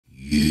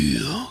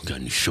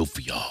new show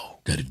for y'all.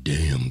 Got a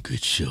damn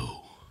good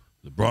show.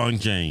 LeBron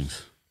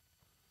James.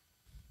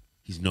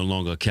 He's no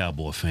longer a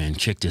Cowboy fan.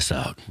 Check this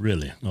out.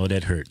 Really. Oh,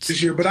 that hurts.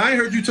 This year. But I ain't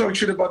heard you talk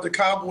shit about the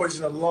Cowboys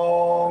in a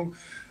long,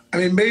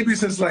 maybe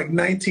since like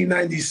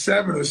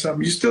 1997 or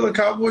something. You still a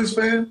Cowboys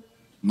fan?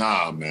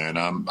 Nah, man.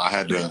 I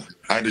had to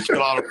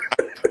chill out.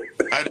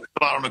 I had to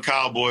chill out on the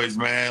Cowboys,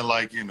 man.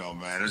 Like, man,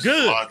 there's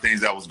a lot of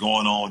things that was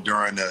going on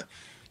during the,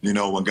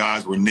 when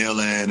guys were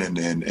kneeling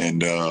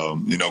and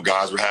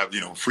guys were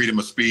having, freedom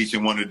of speech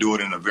and wanted to do it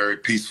in a very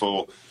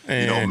peaceful,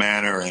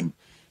 manner. And,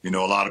 a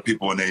lot of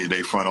people in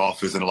their front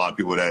office and a lot of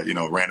people that,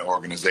 ran the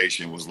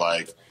organization was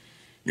like,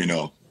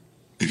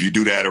 if you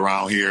do that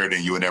around here,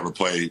 then you would never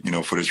play,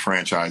 for this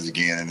franchise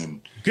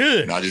again.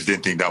 And I just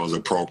didn't think that was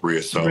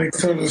appropriate. So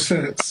makes total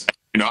sense.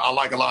 I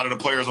like a lot of the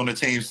players on the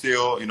team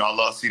still. I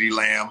love CeeDee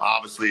Lamb,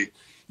 obviously.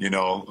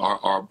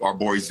 Our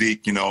boy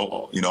Zeke,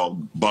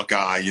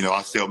 Buckeye,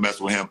 I still mess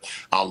with him.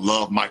 I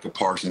love Micah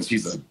Parsons.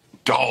 He's a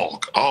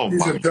dog. Oh, he's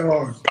my a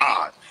dog.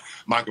 God.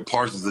 Micah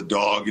Parsons is a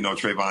dog,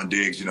 Trayvon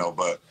Diggs,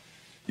 but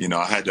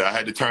I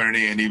had to turn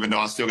it in, even though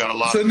I still got a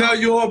lot. So now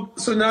you're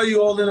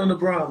all in on the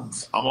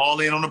Browns. I'm all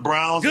in on the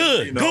Browns.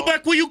 Good. And, go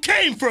back where you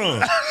came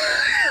from.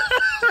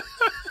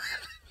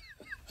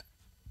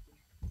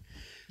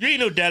 You ain't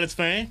no Dallas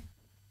fan.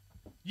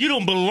 You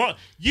don't belong.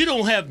 You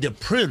don't have the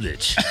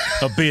privilege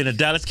of being a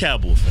Dallas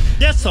Cowboys fan.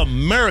 That's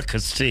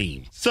America's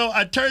team. So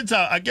it turns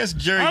out, I guess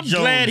Jerry Jones.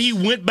 I'm glad he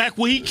went back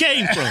where he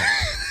came from.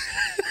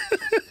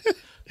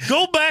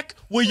 Go back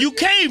where you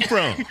came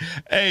from.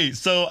 Hey,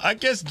 so I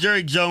guess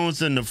Jerry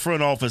Jones in the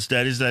front office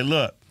that is like,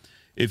 look,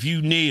 if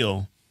you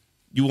kneel,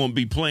 you won't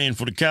be playing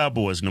for the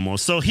Cowboys no more.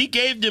 So he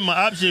gave them an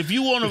option. If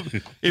you want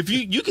to, if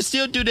you can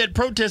still do that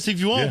protest if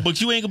you want, but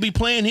you ain't gonna be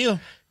playing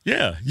here.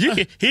 Yeah, you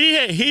can,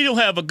 he don't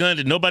have a gun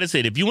that nobody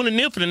said. If you want to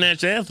kneel for the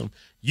national anthem,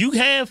 you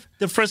have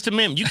the First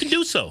Amendment. You can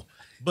do so.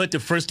 But the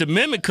First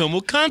Amendment come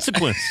with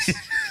consequences.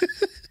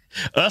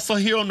 Us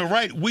here on the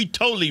right, we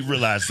totally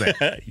realize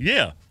that.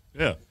 Yeah.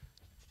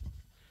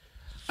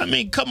 I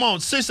mean, come on,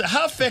 seriously,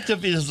 how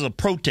effective is a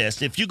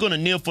protest if you're going to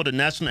kneel for the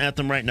national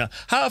anthem right now?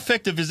 How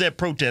effective is that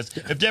protest?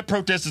 If that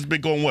protest has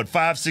been going,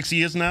 5-6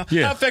 years now?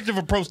 Yeah. How effective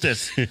a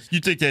protest you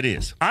think that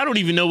is? I don't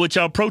even know what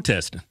y'all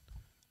protesting.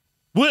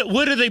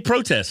 What are they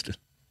protesting?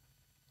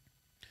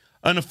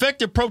 An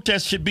effective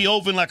protest should be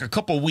over in like a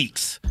couple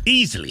weeks.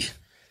 Easily.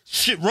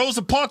 Shit,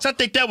 Rosa Parks, I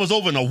think that was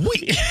over in a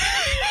week.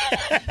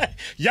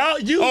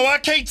 Oh, I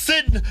can't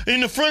sit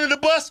in the front of the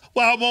bus?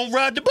 Well, I won't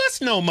ride the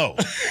bus no more.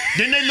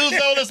 Then they lose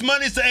all this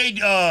money, say,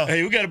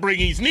 hey, we got to bring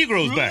these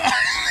Negroes back.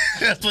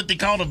 That's what they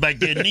called them back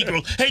then,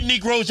 Negroes. Hey,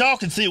 Negroes, y'all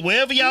can sit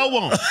wherever y'all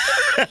want.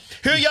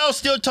 Here y'all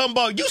still talking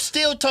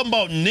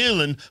about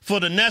kneeling for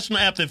the national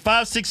anthem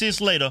 5-6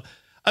 years later.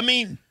 I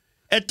mean,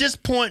 at this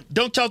point,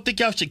 don't y'all think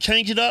y'all should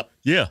change it up?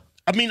 Yeah.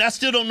 I mean, I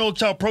still don't know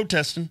what y'all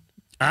protesting.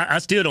 I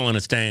still don't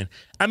understand.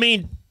 I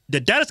mean,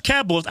 the Dallas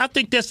Cowboys, I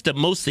think that's the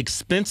most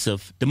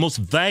expensive, the most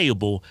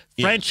valuable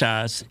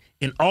franchise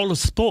in all of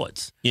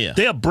sports. Yeah.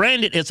 They're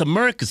branded as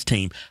America's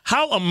team.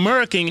 How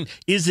American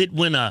is it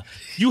when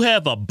you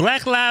have a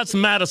Black Lives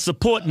Matter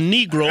supporting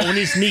Negro on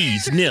his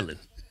knees kneeling?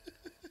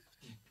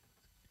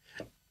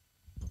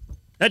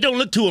 That don't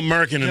look too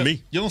American to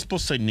me. You don't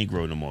supposed to say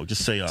Negro no more.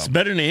 Just say it's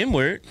better than the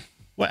N-word.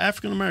 Well,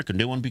 African American.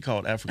 They want to be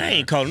called African American. I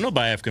ain't calling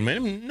nobody African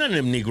American. None of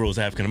them Negroes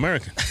African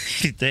American.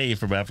 They ain't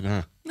from Africa,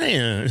 huh?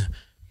 Yeah.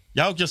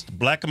 Y'all just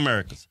black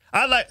Americans.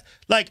 I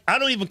I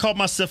don't even call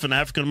myself an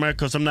African American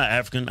because I'm not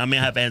African. I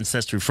mean, I have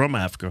ancestry from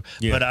Africa,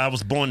 but I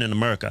was born in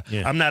America.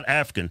 Yeah. I'm not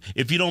African.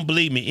 If you don't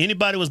believe me,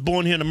 anybody was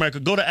born here in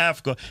America, go to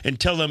Africa and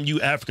tell them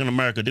you African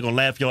American. They're going to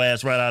laugh your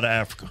ass right out of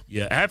Africa.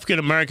 Yeah, African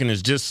American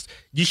is just,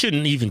 you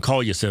shouldn't even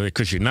call yourself it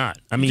because you're not.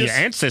 I mean, your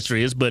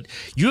ancestry is, but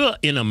you're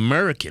an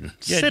American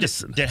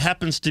citizen. That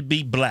happens to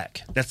be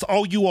black. That's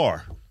all you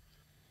are.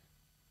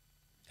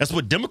 That's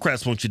what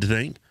Democrats want you to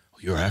think.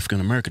 You're African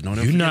American. Don't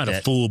ever You're forget not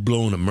that. a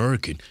full-blown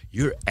American.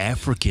 You're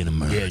African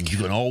American. Yeah, and you're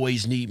going to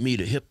always need me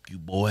to help you,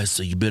 boy,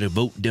 so you better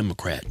vote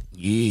Democrat.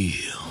 Yeah.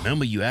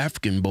 Remember, you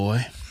African,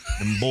 boy.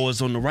 Them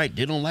boys on the right,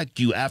 they don't like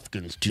you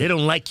Africans, too. They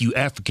don't like you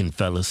African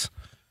fellas.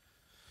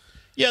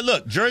 Yeah,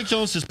 look, Jerry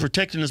Jones is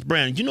protecting his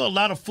brand. You know, a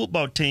lot of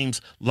football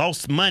teams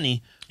lost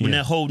money when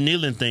that whole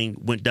kneeling thing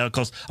went down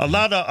because a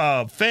lot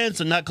of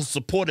fans are not going to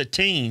support a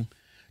team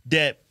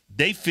that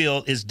they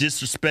feel is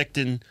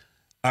disrespecting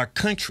our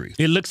country.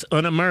 It looks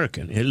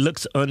un-American. It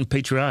looks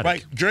unpatriotic.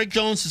 Right. Drake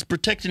Jones is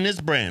protecting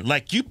his brand.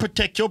 Like you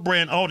protect your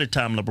brand all the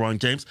time, LeBron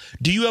James.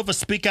 Do you ever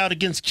speak out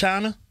against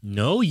China?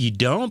 No, you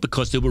don't,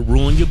 because it would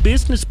ruin your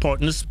business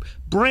partner's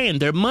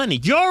brand, their money,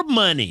 your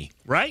money,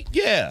 right?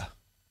 Yeah.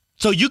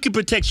 So you can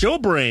protect your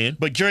brand,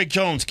 but Drake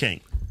Jones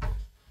can't.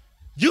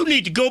 You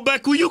need to go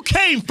back where you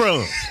came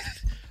from.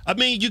 I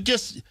mean, you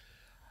just...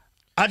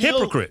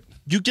 Hypocrite.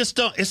 You just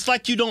don't... It's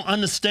like you don't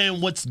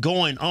understand what's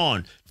going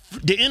on.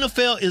 The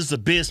NFL is a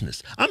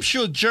business. I'm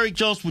sure Jerry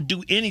Jones would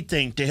do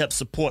anything to help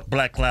support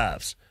Black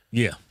lives.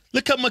 Yeah.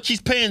 Look how much he's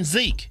paying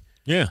Zeke.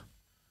 Yeah.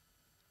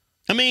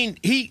 I mean,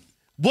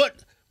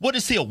 What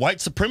is he, a white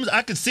supremacist?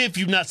 I can see if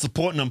you're not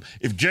supporting him,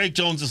 if Jerry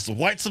Jones is a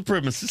white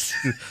supremacist.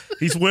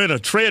 He's wearing a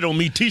Tread on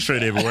Me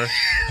t-shirt everywhere.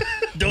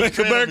 Make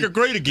America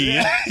great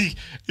again.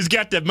 He's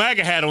got that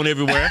MAGA hat on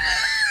everywhere.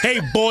 Hey,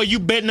 boy, you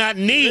better not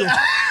kneel.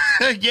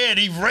 Yeah, and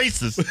he's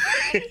racist.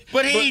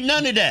 But he ain't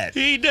none of that.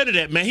 He ain't none of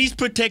that, man. He's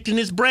protecting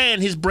his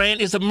brand. His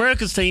brand is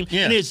America's team,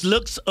 and it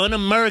looks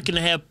un-American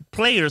to have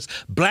players,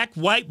 black,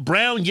 white,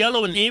 brown,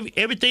 yellow, and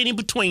everything in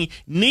between,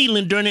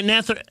 kneeling during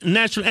the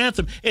national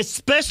anthem,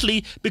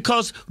 especially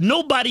because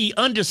nobody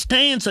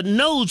understands or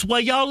knows why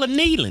y'all are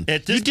kneeling.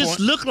 At this you just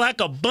point, look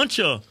like a bunch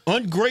of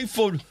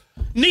ungrateful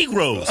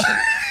Negroes.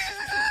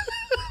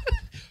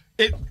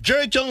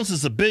 Jerry Jones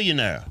is a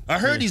billionaire. I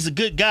heard he's a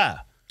good guy.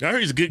 I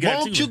heard he's a good guy,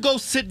 Why don't you go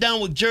sit down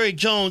with Jerry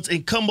Jones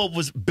and come up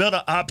with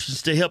better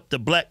options to help the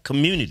black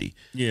community?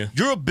 Yeah.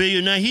 You're a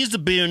billionaire. He's a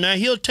billionaire.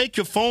 He'll take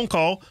your phone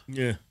call.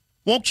 Yeah.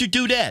 Won't you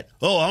do that?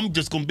 Oh, I'm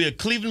just going to be a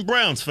Cleveland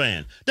Browns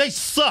fan. They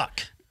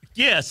suck.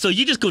 Yeah, so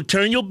you just go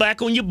turn your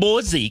back on your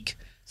boy Zeke,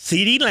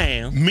 CeeDee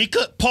Lamb,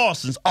 Micah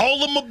Parsons,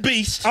 all of them are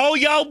beasts. all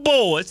y'all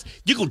boys,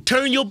 you go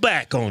turn your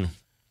back on them.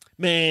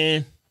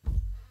 Man,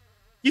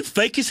 you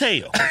fake as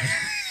hell.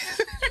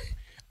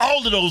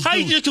 All of those How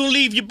dudes. you just gonna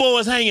leave your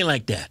boys hanging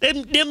like that?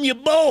 Them your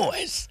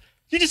boys.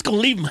 You just gonna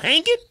leave them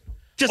hanging?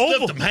 Just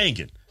left them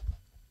hanging.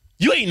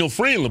 You ain't no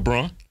friend,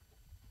 LeBron.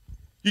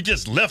 You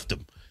just left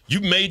them.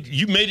 You made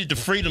it to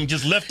freedom.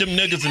 Just left them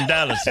niggas in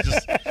Dallas.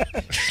 Just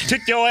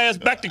Took your ass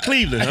back to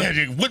Cleveland,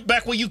 huh? went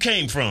back where you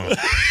came from.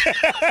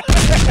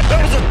 That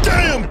was a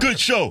damn good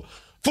show.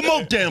 For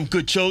more damn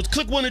good shows,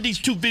 click one of these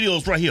 2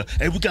 videos right here.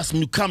 Hey, we got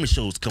some new comedy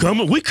shows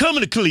coming. We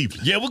coming to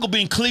Cleveland. Yeah, we're gonna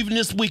be in Cleveland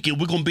this weekend.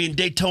 We're gonna be in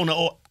Daytona,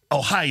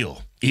 Ohio.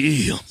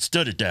 Yeah.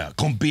 Study down.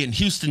 Gonna be in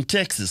Houston,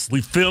 Texas.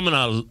 We filming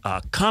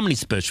our comedy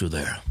special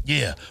there.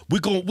 Yeah, we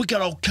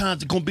got all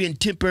kinds. We're gonna be in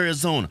Tempe,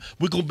 Arizona.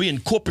 We're gonna be in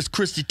Corpus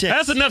Christi,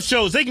 Texas. That's enough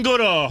shows. They can go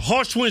to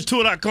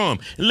Hodgetwinstour.com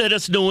and let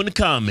us know in the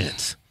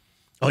comments.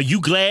 Are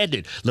you glad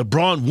that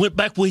LeBron went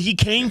back where he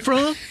came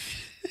from?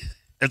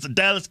 As a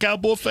Dallas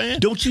Cowboy fan?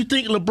 Don't you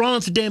think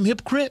LeBron's a damn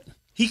hypocrite?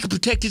 He can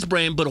protect his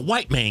brand, but a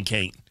white man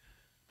can't.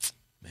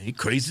 Man, he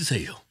crazy as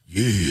hell.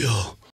 Yeah.